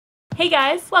Hey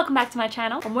guys, welcome back to my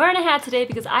channel. I'm wearing a hat today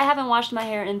because I haven't washed my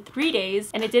hair in 3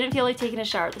 days and it didn't feel like taking a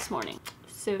shower this morning.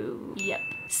 So, yep.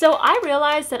 So I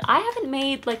realized that I haven't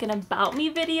made like an about me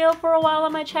video for a while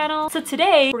on my channel. So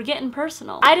today we're getting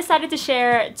personal. I decided to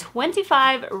share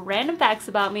 25 random facts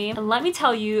about me. And let me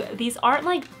tell you, these aren't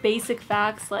like basic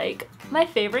facts like my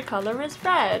favorite color is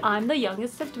red. I'm the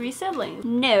youngest of 3 siblings.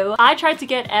 No, I tried to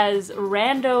get as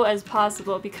rando as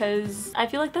possible because I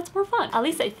feel like that's more fun. At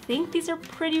least I think these are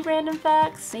pretty random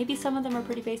facts. Maybe some of them are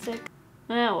pretty basic.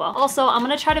 Oh well. Also, I'm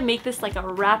gonna try to make this like a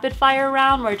rapid fire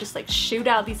round where I just like shoot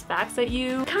out these facts at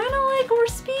you. Kind of like we're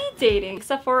speed dating,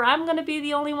 except for I'm gonna be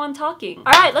the only one talking.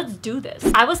 All right, let's do this.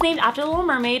 I was named after The Little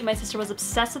Mermaid. My sister was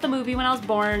obsessed with the movie when I was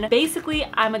born. Basically,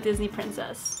 I'm a Disney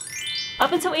princess.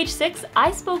 Up until age 6,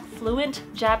 I spoke fluent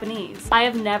Japanese. I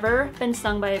have never been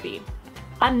stung by a bee.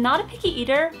 I'm not a picky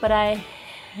eater, but I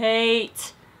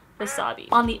hate wasabi.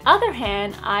 On the other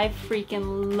hand, I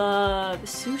freaking love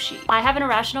sushi. I have an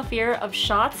irrational fear of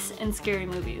shots and scary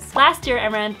movies. Last year, I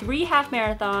ran 3 half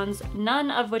marathons, none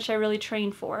of which I really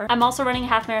trained for. I'm also running a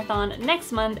half marathon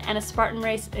next month and a Spartan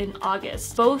race in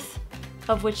August, both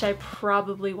of which I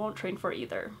probably won't train for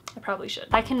either. I probably should.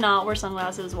 I cannot wear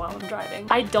sunglasses while I'm driving.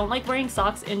 I don't like wearing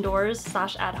socks indoors /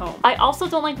 at home. I also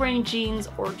don't like wearing jeans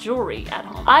or jewelry at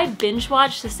home. I binge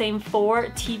watch the same 4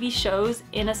 TV shows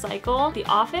in a cycle: The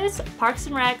Office, Parks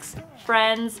and Recs,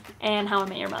 Friends, and How I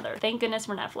Met Your Mother. Thank goodness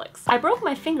for Netflix. I broke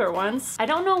my finger once. I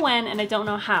don't know when and I don't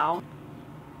know how,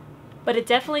 but it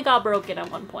definitely got broken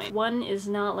at one point. One is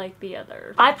not like the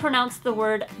other. I pronounced the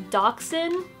word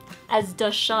dachshund as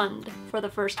dachshund for the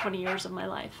first 20 years of my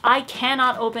life. I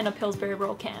cannot open a Pillsbury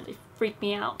roll can. They freak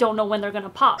me out. Don't know when they're gonna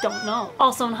pop. Don't know.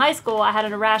 Also in high school, I had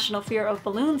an irrational fear of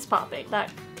balloons popping.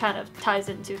 That kind of ties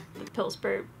into the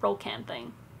Pillsbury roll can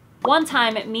thing. One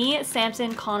time, me,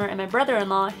 Samson, Connor, and my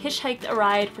brother-in-law hitchhiked a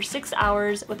ride for 6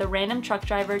 hours with a random truck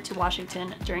driver to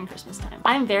Washington during Christmas time.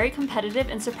 I'm very competitive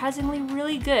and surprisingly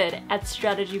really good at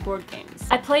strategy board games.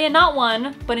 I play in not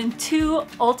 1, but in 2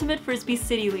 Ultimate Frisbee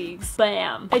City Leagues.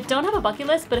 Bam! I don't have a bucket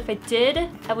list, but if I did,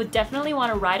 I would definitely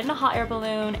want to ride in a hot air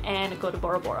balloon and go to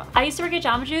Bora Bora. I used to work at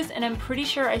Jamba Juice, and I'm pretty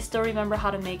sure I still remember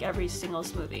how to make every single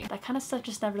smoothie. That kind of stuff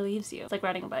just never leaves you. It's like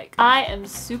riding a bike. I am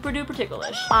super duper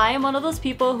ticklish. I am one of those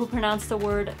people who pronounce the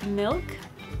word milk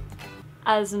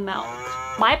as milk.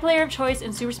 My player of choice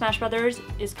in Super Smash Bros.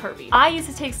 Is Kirby. I used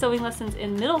to take sewing lessons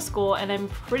in middle school, and I'm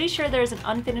pretty sure there's an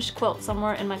unfinished quilt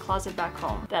somewhere in my closet back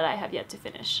home that I have yet to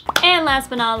finish. And last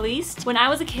but not least, when I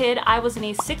was a kid, I was in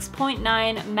a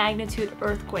 6.9 magnitude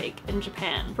earthquake in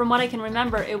Japan. From what I can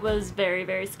remember, it was very,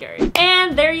 very scary.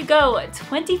 And there you go,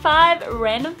 25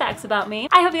 random facts about me.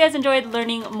 I hope you guys enjoyed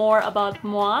learning more about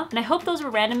moi, and I hope those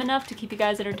were random enough to keep you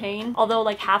guys entertained. Although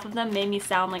like half of them made me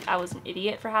sound like I was an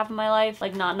idiot for half of my life,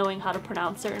 like not knowing how to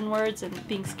pronounce certain words and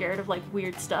being scared of like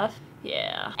weird stuff.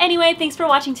 Yeah. Anyway, thanks for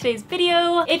watching today's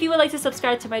video. If you would like to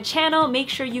subscribe to my channel, make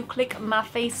sure you click my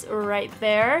face right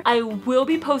there. I will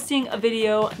be posting a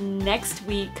video next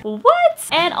week. What?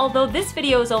 And although this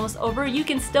video is almost over, you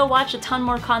can still watch a ton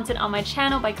more content on my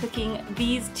channel by clicking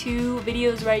these 2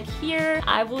 videos right here.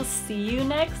 I will see you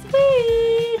next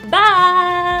week.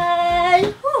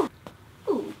 Bye!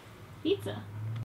 Ooh, pizza.